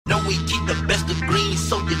the best of green,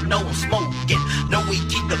 so you know I'm smoking. No, we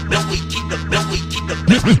keep the best, we keep the best, we keep the best.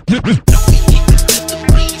 No, we keep the best of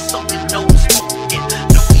green, so you know I'm smoking.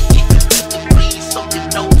 No, we keep the best of green, so you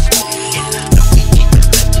know I'm smoking. No, we keep the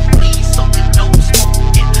best of green, so you know I'm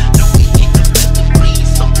smoking. No, we keep the best of green,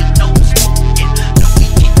 so you know I'm smoking. No, we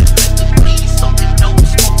keep the best of green, so you know I'm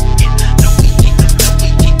smoking. No, we keep the best,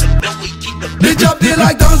 we keep the best, we keep the best. Bitch, I feel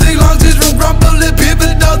like Donzie, long this room, grumbling, people,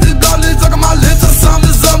 dozens, bloodless, talking my lips or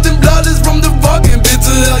something bloodless from the fucking pit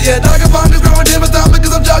to hell. Yeah, I can find this growing in my stomach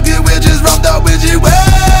because I'm jogging witches, rummed out witchy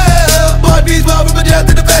well. Boy, peace, love, and death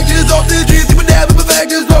to the factions, off the streets, even having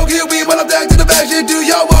perfections, smoking weed while I'm back to the faction. Do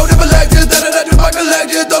y'all want them elections? That just my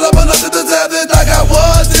collection, all up to the seventh, like I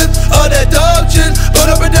wasn't. All that dog shit, but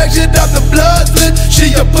the protection, not the blood split.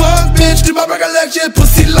 She a punk bitch, to my recollection,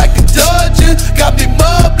 pussy like a dungeon, got me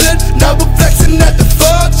mumbling, now we're flexing at the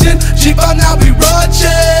function. She found out we run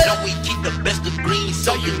shit. No, we keep the best of green,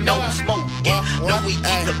 so you know I'm smoking. No, we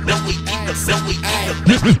keep the best, we keep the best, we keep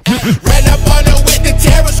the best. Ran up on her with the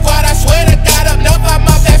terror squad, I swear to God, up north, I'm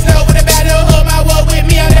off that snow with a battle hood. My war with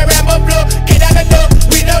me on that Rambo floor. Get out the door,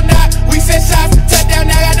 we don't knock, we send shots. Touchdown,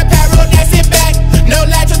 now got the pyro, that's it back. No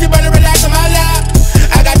lie, trust you better relax on my life.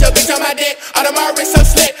 I got your bitch on my dick, all of my wrists so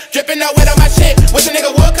slick, dripping up wet on my shit. Wish a nigga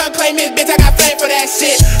would come claim his bitch, I got flame for that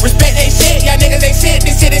shit. Respect they shit, y'all niggas ain't shit.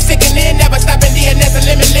 This shit is sickening, never stopping DNS and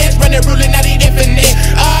limitless. Running, ruling, not infinite.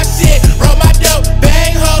 Ah shit, roll my dope,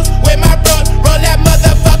 bang hoes with my bro. Roll that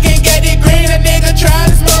motherfucking get it green, a nigga trying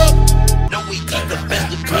to smoke. No, we keep the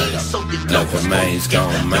best of green, so you know Love remains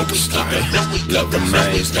gone, make a stop. Love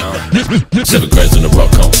remains gone. 7 grams in the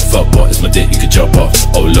rock on. Fuck boy, it's my dick, you can jump off.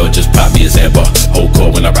 Oh lord, just pop me a Zambar. Whole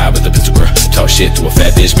core when I ride with the pistol girl. Talk shit to a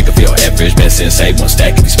fat bitch, make her feel average. Been sensei, one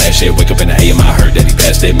stack, and he smash it. Wake up in the AM, I heard that he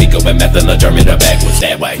passed it. Miko and meth and the German, the backwards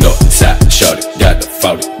that way. North side, shorty, got the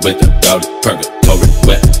 40 with the goldie, purgatory,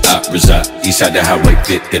 where I reside. East side the highway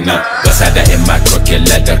 59. West side that in my crooked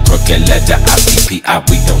leather, IPPI.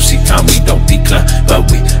 We don't see time, we don't decline, but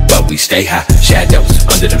we stay high. Shadows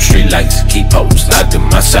under them street lights, keep hoes out of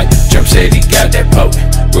my sight. Germ said he got that potent.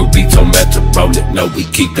 Ruby told me to roll it. No, we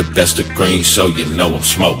keep the best of green, so you know I'm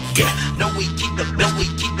smoking. No, we keep the best, we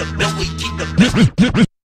keep the best, we keep the best.